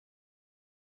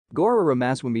Gorur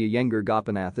Ramaswamy Iyengar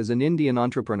Gopinath is an Indian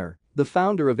entrepreneur, the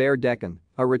founder of Air Deccan,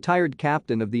 a retired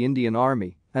captain of the Indian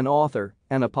Army, an author,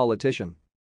 and a politician.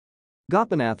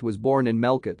 Gopinath was born in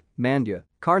Melkot, Mandya,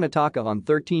 Karnataka on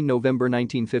 13 November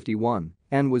 1951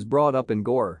 and was brought up in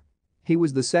Gorur. He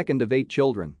was the second of 8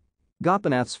 children.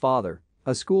 Gopinath's father,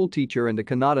 a school teacher and a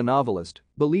Kannada novelist,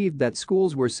 believed that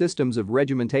schools were systems of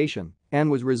regimentation and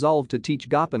was resolved to teach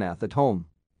Gopinath at home.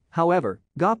 However,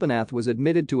 Gopinath was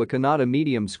admitted to a Kannada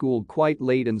medium school quite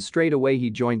late and straight away he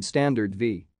joined Standard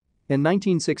V. In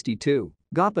 1962,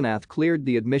 Gopinath cleared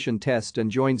the admission test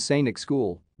and joined Sainik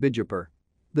School, Bijapur.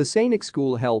 The Sainik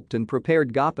School helped and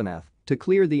prepared Gopinath to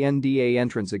clear the NDA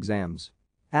entrance exams.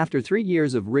 After 3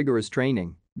 years of rigorous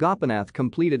training, Gopinath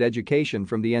completed education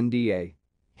from the NDA.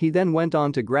 He then went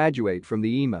on to graduate from the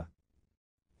EMA.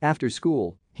 After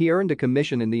school, he earned a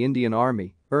commission in the Indian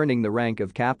Army, earning the rank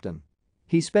of captain.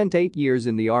 He spent 8 years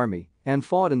in the army and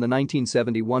fought in the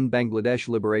 1971 Bangladesh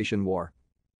Liberation War.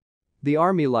 The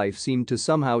army life seemed to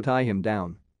somehow tie him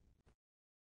down.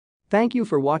 Thank you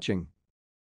for watching.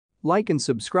 Like and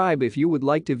subscribe if you would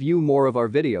like to view more of our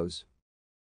videos.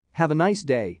 Have a nice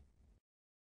day.